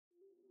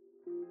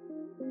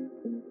Good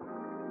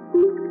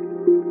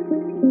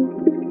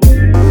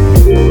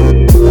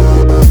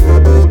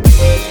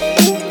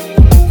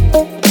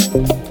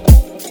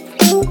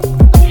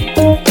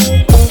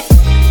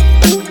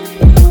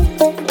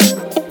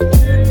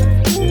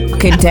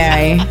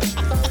day.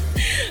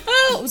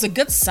 Oh, it was a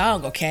good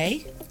song,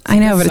 okay? I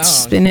know, but it's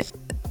just been...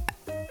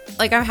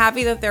 Like, I'm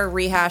happy that they're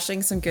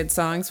rehashing some good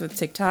songs with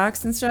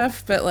TikToks and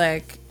stuff, but,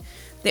 like,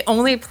 they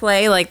only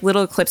play, like,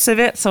 little clips of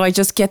it, so I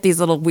just get these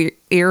little weird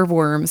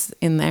earworms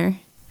in there.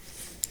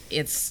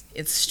 It's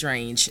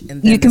strange.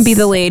 And you can be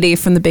the lady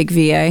from the big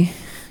VA.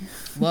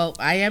 Well,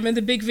 I am in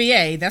the big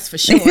VA, that's for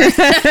sure.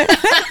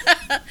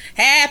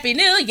 Happy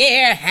New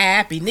Year,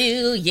 Happy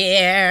New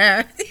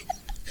Year.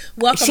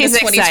 Welcome to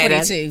 2022.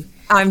 Excited.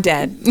 I'm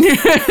dead.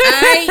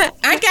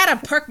 I gotta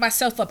perk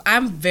myself up.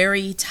 I'm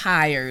very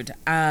tired,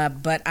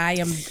 but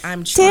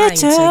I'm trying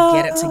to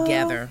get it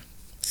together.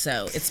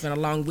 So it's been a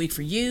long week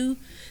for you.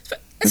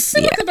 It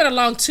seems like it's been a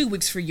long 2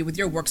 weeks for you with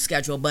your work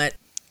schedule, but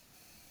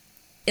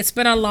it's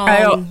been a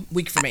long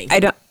week for me. I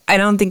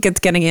don't think it's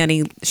getting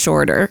any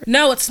shorter.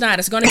 No, it's not.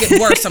 It's going to get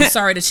worse. I'm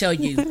sorry to tell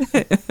you.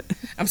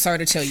 I'm sorry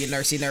to tell you,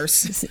 nursey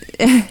nurse.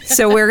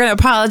 So we're going to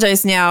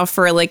apologize now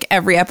for like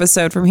every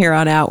episode from here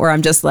on out where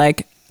I'm just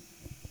like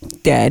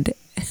dead.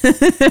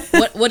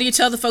 What do you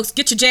tell the folks?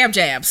 Get your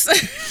jabs.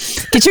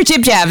 Get your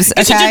jabs.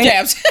 Okay? Get your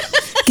jabs.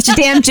 Get your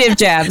damn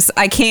jabs.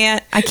 I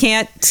can't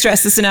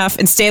stress this enough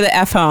and stay the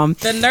F home.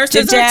 The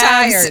nurses are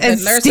tired. The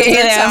nurses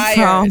are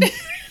tired.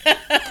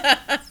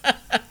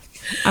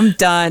 I'm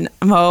done.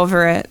 I'm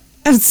over it.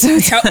 I'm so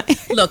tired.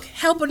 Look,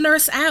 help a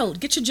nurse out.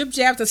 Get your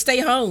jabs and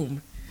stay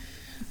home.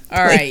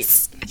 All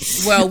right.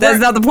 Well, that's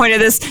not the point of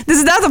this. This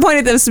is not the point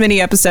of this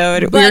mini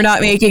episode. We're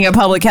not making a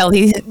public health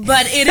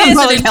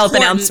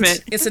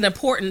announcement. It's an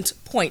important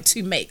point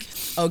to make.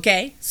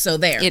 Okay, so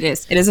there. It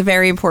is. It is a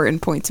very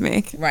important point to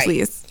make. Right.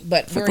 Please.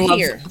 But we're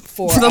here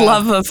for the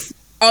love of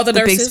all the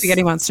nurses. Big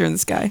spaghetti monster in the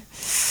sky.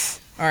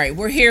 All right,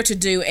 we're here to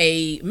do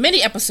a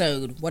mini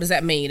episode. What does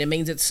that mean? It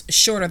means it's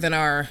shorter than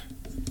our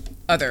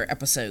other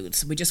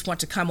episodes. We just want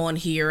to come on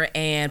here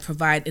and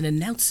provide an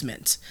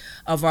announcement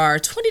of our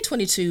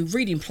 2022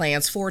 reading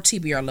plans for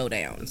TBR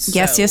Lowdowns.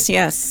 Yes.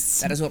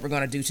 That is what we're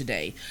going to do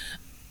today.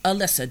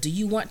 Alyssa, do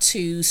you want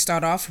to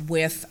start off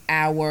with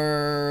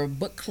our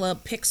book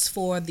club picks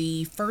for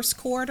the first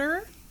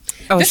quarter?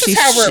 Oh, this is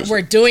how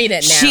we're doing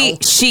it now.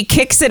 She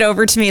kicks it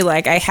over to me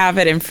like I have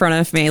it in front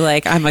of me,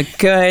 like I'm a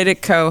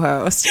good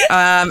co-host.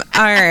 All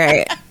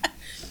right.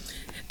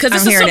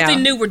 Because this is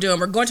something new we're doing.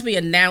 We're going to be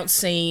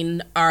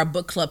announcing our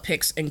book club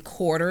picks in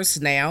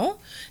quarters now,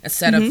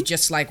 instead of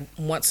just like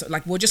once.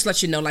 Like we'll just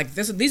let you know, like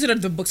these are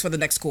the books for the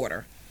next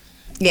quarter.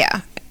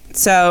 Yeah.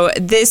 So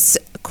this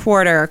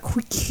quarter,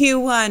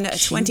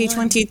 Q1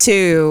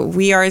 2022,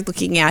 we are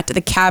looking at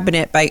The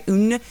Cabinet by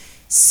Eun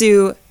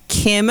Soo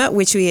Kim,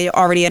 which we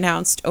already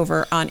announced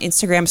over on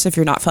Instagram. So if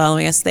you're not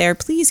following us there,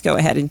 please go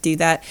ahead and do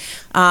that.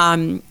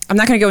 I'm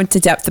not going to go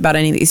into depth about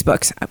any of these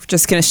books. I'm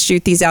just going to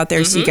shoot these out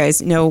there so you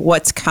guys know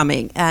what's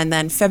coming. And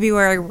then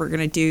February, we're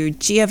going to do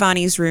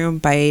Giovanni's Room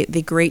by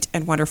the great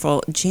and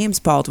wonderful James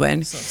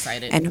Baldwin. So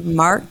excited. And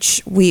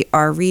March, we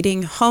are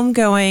reading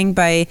Homegoing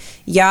by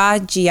Ya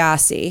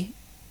Gyasi,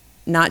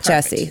 not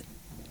Jesse,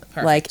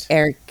 like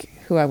Eric,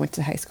 who I went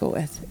to high school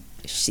with.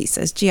 She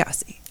says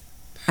Gyasi.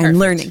 I'm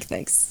learning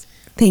things.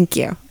 Thank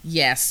you.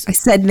 Yes. I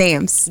said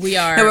names. We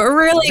are. No,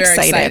 we're really very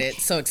excited.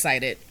 So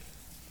excited.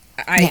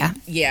 And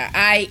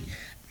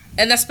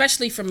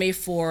especially for me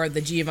for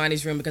the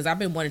Giovanni's Room, because I've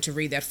been wanting to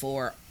read that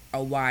for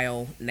a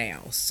while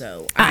now.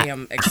 So I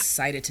am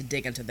excited to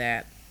dig into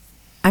that.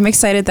 I'm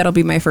excited that'll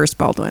be my first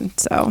Baldwin.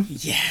 So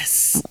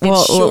yes, it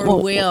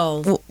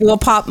will. We'll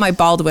pop my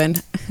Baldwin.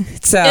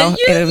 So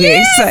it'll be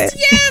exciting.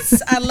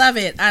 Yes, I love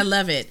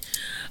it.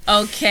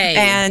 Okay.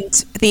 And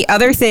the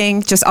other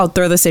thing, I'll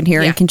throw this in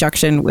here in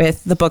conjunction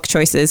with the book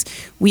choices.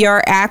 We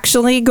are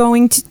actually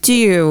going to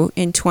do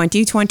in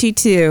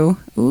 2022,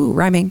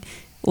 rhyming,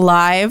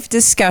 live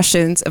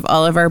discussions of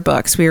all of our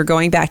books. We are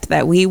going back to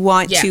that. We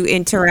want to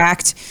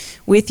interact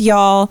with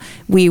y'all.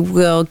 We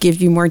will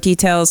give you more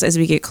details as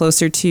we get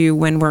closer to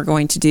when we're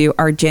going to do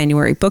our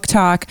January book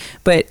talk,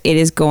 but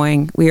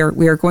we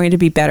are going to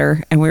be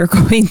better, and we're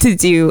going to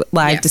do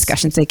live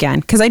discussions again,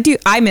 because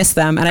I miss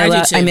them, and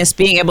I miss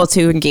being able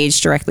to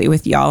engage directly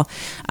with y'all.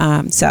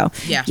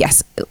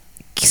 Yes.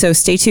 So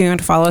stay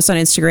tuned. Follow us on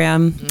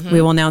Instagram.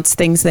 We will announce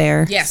things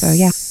there. Yes. So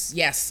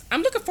Yes.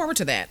 I'm looking forward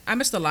to that. I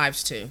miss the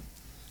lives too.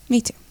 Me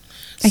too.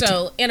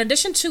 So in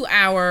addition to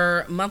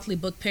our monthly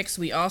book picks,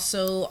 we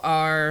also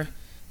are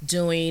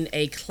doing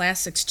a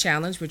classics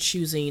challenge. We're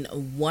choosing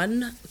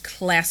one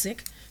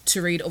classic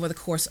to read over the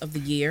course of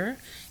the year.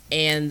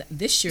 And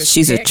this year's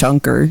She's a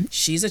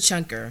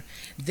chunker.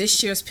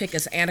 This year's pick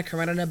is Anna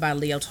Karenina by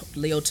Leo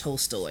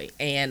Tolstoy.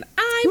 And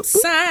I'm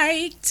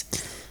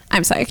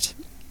psyched.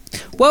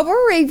 What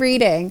were we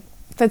reading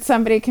that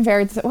somebody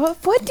compared to?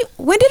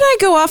 When did I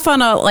go off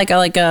on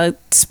a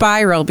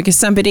spiral because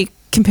somebody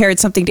compared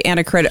something to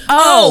Anna Karenina?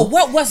 Oh,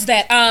 what was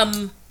that?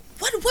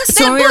 What was that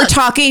So when we were book?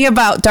 talking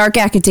about Dark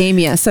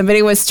Academia,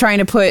 somebody was trying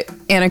to put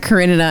Anna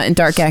Karenina in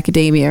Dark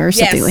Academia or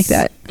something like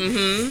that.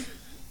 Mm-hmm.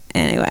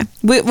 Anyway,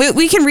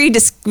 we can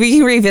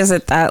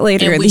revisit that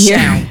later in the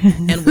year.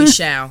 And we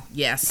shall.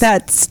 Yes.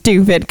 That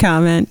stupid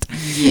comment.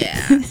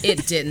 Yeah,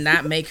 it did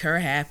not make her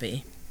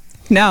happy.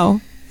 No,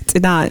 it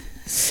did not.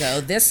 So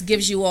this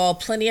gives you all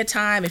plenty of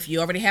time. If you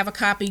already have a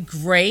copy,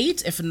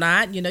 great. If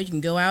not, you can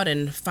go out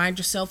and find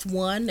yourself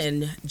one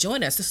and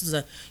join us. This is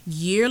a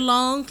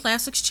year-long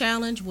Classics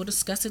Challenge. We'll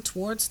discuss it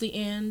towards the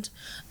end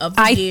of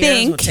the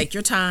year. So take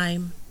your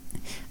time.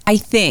 I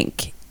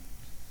think,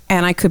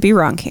 and I could be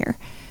wrong here,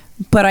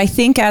 but I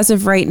think as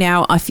of right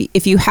now,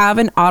 if you have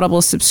an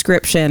Audible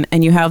subscription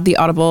and you have the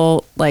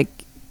Audible, like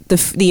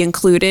the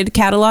included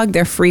catalog,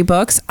 they're free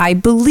books. I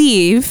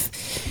believe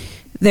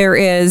there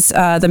is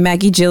the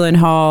Maggie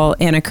Gyllenhaal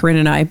Anna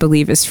Karenina, I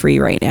believe, is free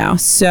right now.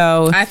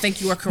 So I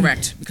think you are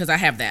correct because I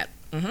have that.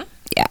 Mm-hmm.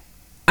 Yeah.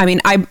 I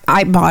mean,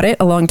 I bought it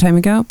a long time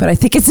ago, but I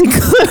think it's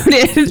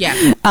included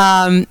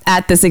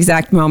at this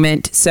exact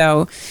moment.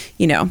 So,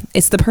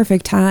 it's the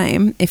perfect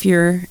time if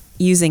you're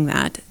using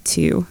that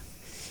to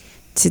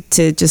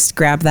just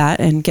grab that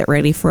and get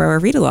ready for a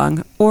read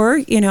along. Or,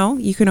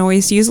 you can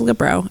always use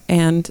Libro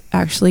and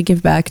actually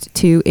give back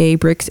to a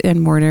bricks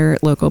and mortar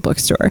local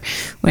bookstore.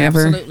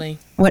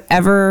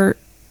 Whatever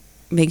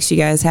makes you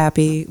guys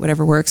happy,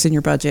 whatever works in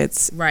your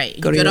budgets. Right.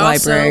 Go to your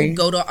library.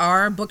 Go to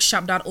our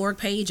bookshop.org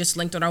page. It's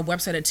linked on our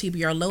website at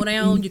TBR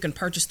Lowdown. Mm-hmm. You can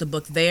purchase the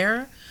book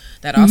there.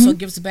 That also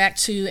gives back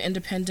to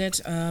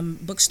independent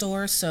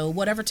bookstores. So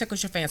whatever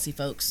tickles your fancy,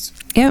 folks.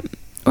 Yep.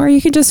 Or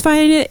you can just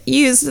find it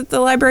used at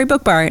the library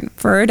book barn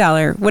for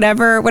 $1.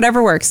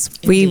 Whatever works.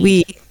 Indeed.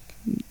 We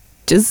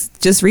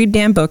just read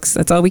damn books.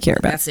 That's all we care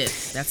about.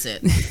 That's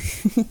it.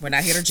 We're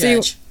not here to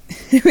judge.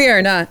 We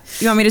are not.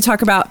 You want me to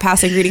talk about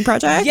Passing Reading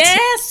Project?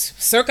 Yes.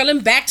 Circling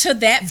back to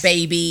that,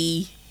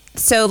 baby.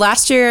 So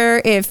last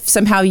year, if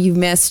somehow you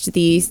missed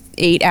the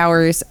 8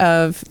 hours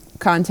of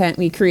content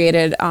we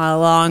created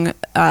along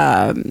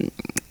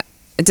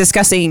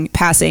discussing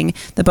Passing,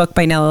 the book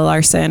by Nella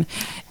Larson,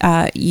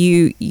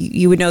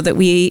 you would know that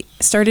we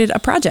started a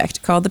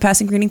project called the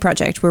Passing Reading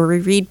Project, where we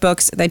read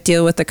books that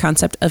deal with the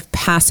concept of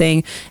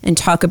passing and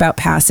talk about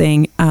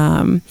passing.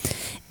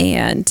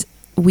 And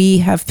we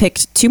have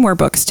picked 2 more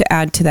books to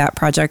add to that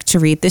project to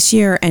read this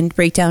year and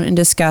break down and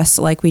discuss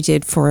like we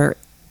did for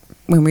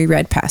when we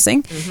read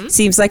Passing. Mm-hmm.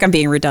 Seems like I'm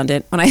being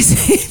redundant when I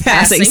say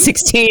Passing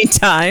 16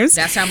 times.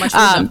 That's how much we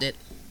loved it.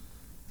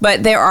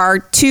 But there are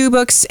 2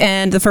 books,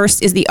 and the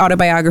first is The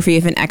Autobiography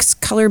of an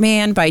Ex-Color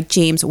Man by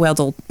James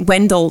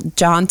Wendell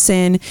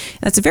Johnson.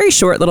 That's a very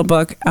short little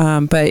book,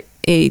 but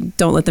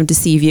don't let them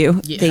deceive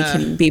you. Yeah. They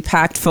can be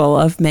packed full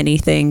of many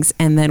things.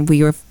 And then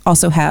we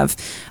also have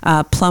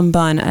Plum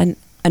Bun,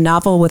 a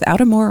novel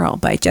without a moral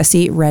by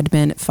Jessie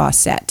Redman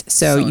Fawcett.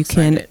 So you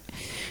can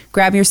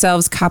grab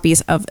yourselves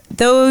copies of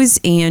those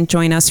and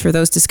join us for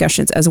those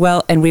discussions as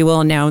well. And we will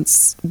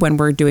announce when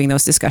we're doing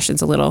those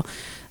discussions a little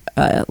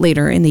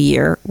later in the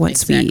year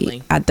once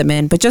we add them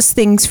in. But just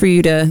things for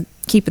you to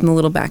keep in the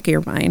little back of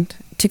your mind,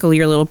 tickle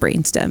your little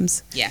brain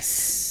stems.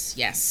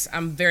 Yes.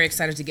 I'm very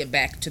excited to get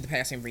back to the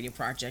Passing Reading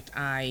Project.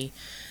 I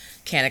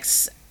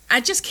just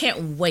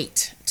can't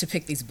wait to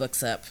pick these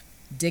books up,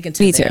 dig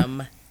into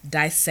them,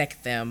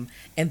 dissect them,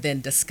 and then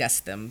discuss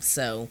them.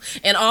 So,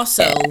 and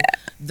also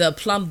the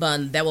Plum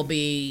Bun, that will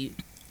be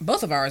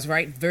both of ours,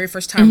 right? Very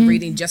first time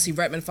reading Jessie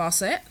Redman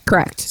Fawcett.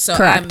 Correct. So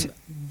I'm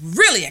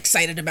really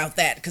excited about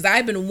that because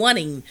I've been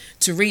wanting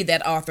to read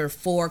that author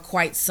for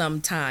quite some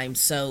time.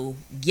 So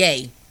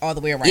yay, all the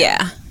way around.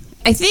 Yeah.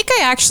 I think I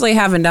actually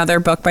have another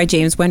book by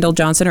James Wendell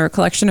Johnson, or a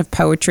collection of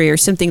poetry or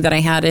something that I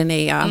had in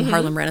a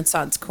Harlem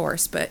Renaissance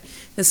course. But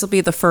this will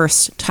be the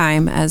first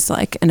time as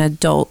like an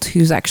adult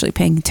who's actually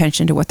paying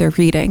attention to what they're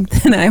reading.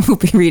 And I will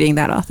be reading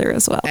that author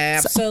as well.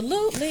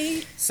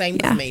 Absolutely. So.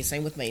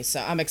 Same with me.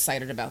 So I'm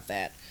excited about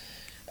that.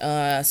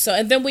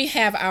 And then we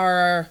have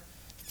our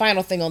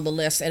final thing on the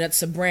list, and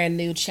it's a brand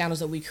new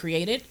challenge that we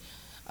created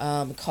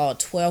called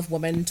 12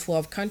 Women,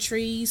 12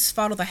 Countries.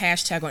 Follow the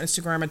hashtag on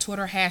Instagram and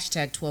Twitter,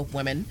 hashtag 12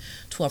 Women,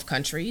 12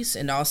 Countries.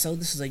 And also,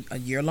 this is a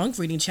year-long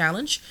reading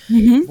challenge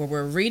where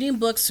we're reading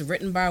books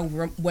written by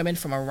women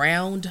from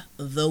around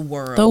the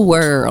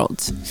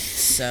world.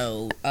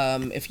 So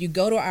if you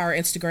go to our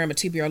Instagram at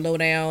TBR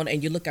Lowdown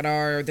and you look at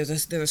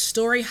there's a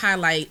story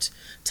highlight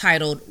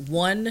titled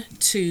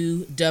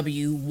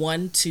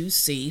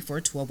 12W12C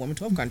for 12 Women,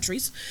 12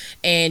 Countries.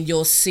 And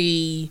you'll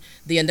see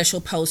the initial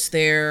post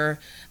there.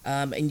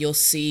 And you'll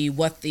see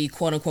what the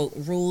quote-unquote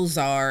rules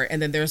are.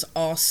 And then there's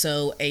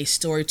also a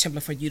story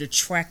template for you to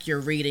track your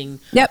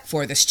reading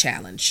for this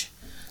challenge.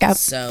 Yep.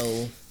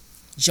 So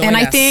join us. And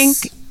I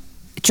think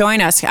join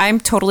us. I'm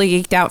totally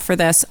geeked out for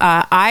this.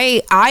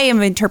 I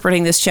am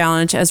interpreting this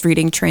challenge as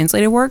reading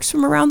translated works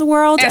from around the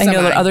world. I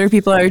know that other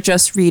people are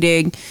just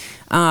reading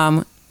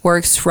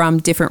works from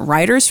different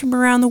writers from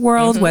around the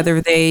world,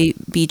 whether they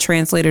be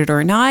translated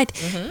or not.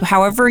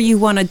 However you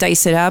want to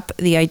dice it up,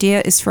 the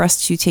idea is for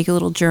us to take a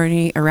little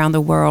journey around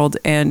the world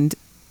and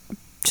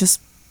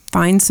just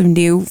find some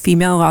new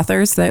female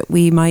authors that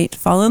we might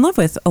fall in love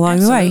with along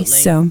the way.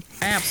 So,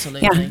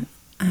 absolutely. Yeah.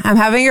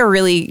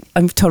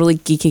 I'm totally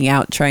geeking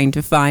out trying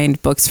to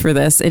find books for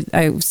this.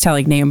 I was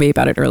telling Naomi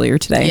about it earlier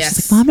today. Yes.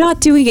 She's like, well, I'm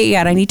not doing it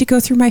yet. I need to go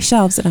through my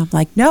shelves. And I'm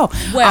like, no,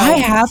 I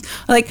have,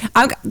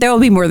 there will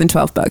be more than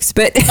 12 books.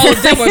 But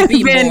there will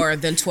be more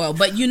than 12.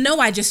 But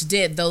I just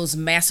did those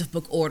massive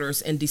book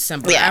orders in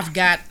December. Yeah. I've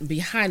got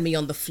behind me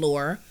on the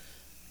floor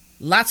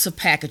lots of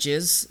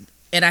packages.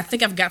 And I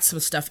think I've got some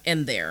stuff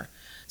in there.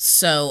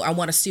 So I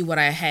want to see what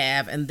I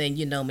have, and then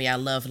you know me, I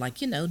love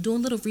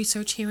doing little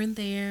research here and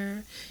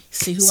there,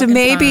 see who I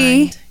can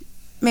find.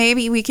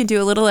 Maybe we can do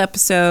a little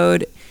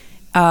episode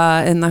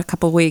in a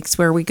couple weeks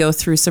where we go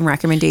through some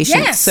recommendations.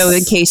 Yes. So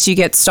in case you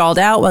get stalled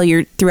out while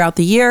you're throughout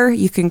the year,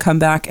 you can come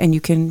back and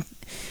you can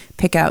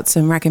pick out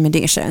some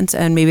recommendations,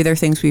 and maybe they're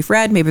things we've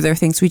read, maybe they're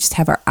things we just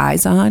have our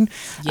eyes on.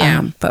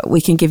 Yeah. But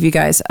we can give you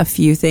guys a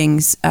few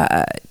things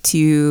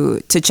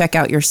to check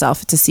out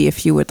yourself to see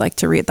if you would like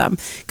to read them.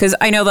 Because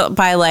I know that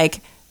by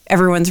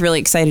everyone's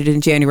really excited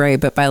in January,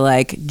 but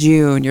by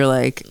June, you're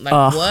like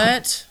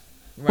what?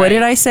 Right. What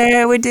did I say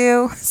I would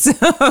do? So.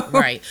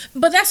 Right.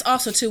 But that's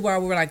also too where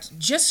we're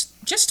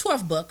just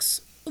 12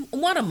 books,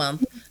 one a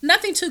month,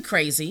 nothing too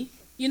crazy.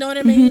 You know what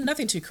I mean? Mm-hmm.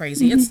 Nothing too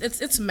crazy.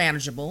 Mm-hmm. It's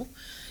manageable.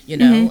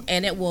 Mm-hmm.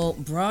 And it will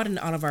broaden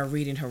all of our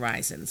reading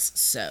horizons.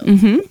 So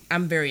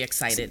I'm very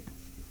excited.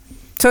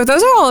 So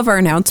those are all of our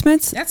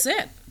announcements. That's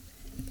it.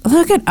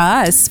 Look at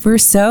us. We're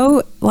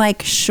so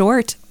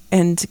short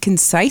and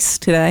concise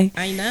today.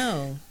 I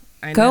know.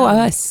 Go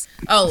us.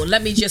 Oh,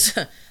 let me just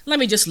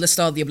list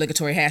all the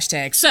obligatory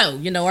hashtags. So,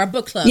 our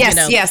book club,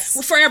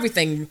 yes. For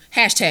everything,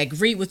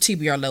 hashtag read with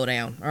TBR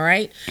Lowdown. All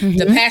right. Mm-hmm.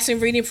 The Passing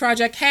Reading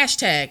Project,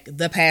 hashtag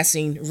the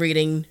Passing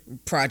Reading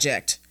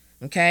Project.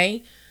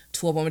 Okay.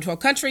 12 Women, 12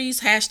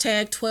 Countries,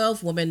 hashtag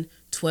 12 Women,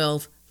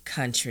 12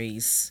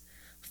 Countries.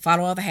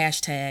 Follow all the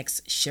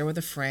hashtags, share with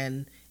a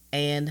friend,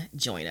 and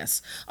join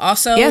us.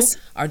 Also,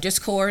 Our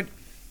Discord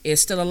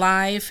is still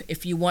alive.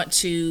 If you want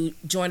to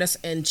join us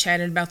in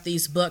chatting about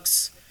these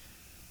books,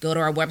 go to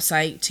our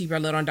website,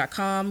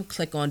 tbrlowdown.com,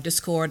 click on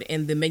Discord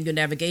in the menu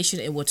navigation.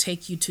 It will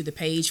take you to the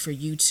page for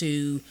you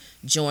to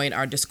join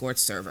our Discord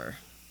server.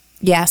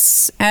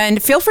 Yes, and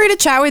feel free to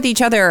chat with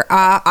each other.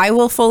 I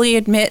will fully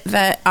admit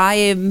that I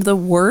am the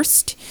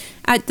worst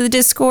at the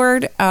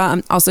Discord,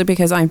 also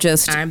because I'm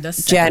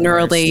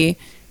generally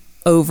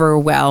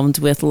overwhelmed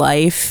with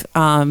life.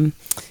 But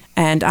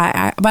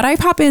I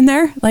pop in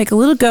there like a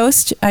little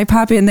ghost. I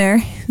pop in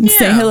there and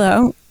say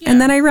hello, and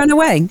then I run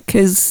away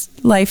because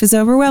life is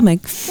overwhelming.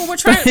 Well, we're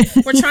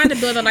trying to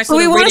build a nice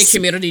little reading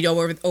community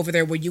over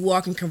there where you all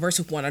can converse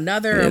with one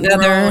another, and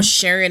we're all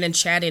sharing and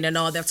chatting and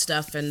all that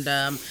stuff. And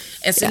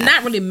it's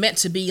not really meant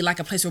to be like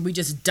a place where we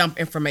just dump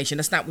information.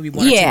 That's not what we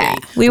want it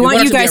to be. We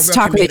want you guys to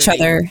talk with each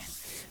other,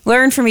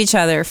 learn from each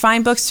other,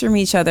 find books from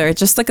each other.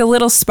 Just like a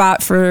little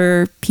spot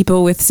for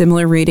people with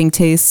similar reading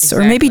tastes, or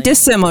maybe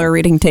dissimilar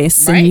reading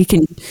tastes, and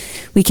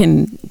we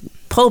can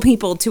pull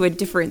people to a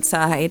different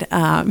side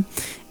and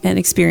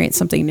experience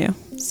something new.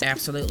 So,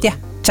 absolutely. Yeah,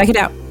 check it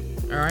out.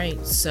 All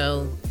right,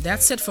 so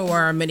that's it for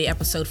our mini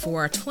episode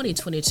for our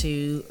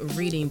 2022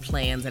 reading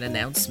plans and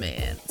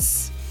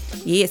announcements.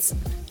 Yes.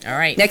 All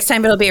right. Next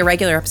time it'll be a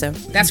regular episode.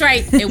 That's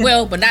right. It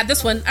will, but not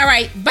this one. All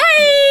right. Bye.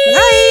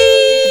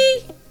 Bye.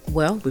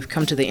 Well, we've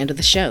come to the end of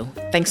the show.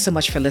 Thanks so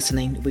much for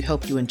listening. We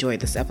hope you enjoyed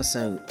this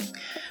episode.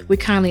 We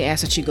kindly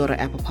ask that you go to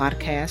Apple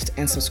Podcast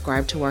and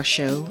subscribe to our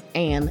show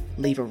and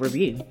leave a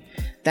review.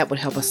 That would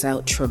help us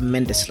out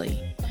tremendously.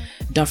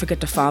 Don't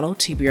forget to follow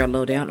TBR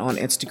Lowdown on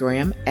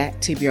Instagram at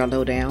TBR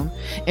Lowdown,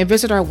 and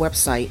visit our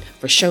website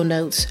for show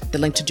notes, the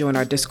link to join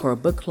our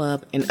Discord book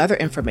club, and other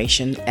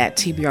information at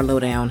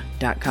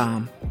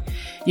tbrlowdown.com.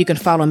 You can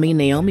follow me,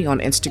 Naomi, on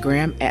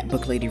Instagram at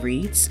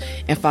BookLadyReads,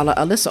 and follow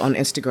Alyssa on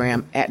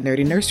Instagram at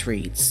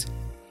NerdyNurseReads.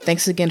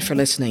 Thanks again for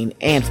listening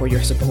and for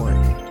your support.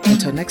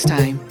 Until next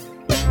time.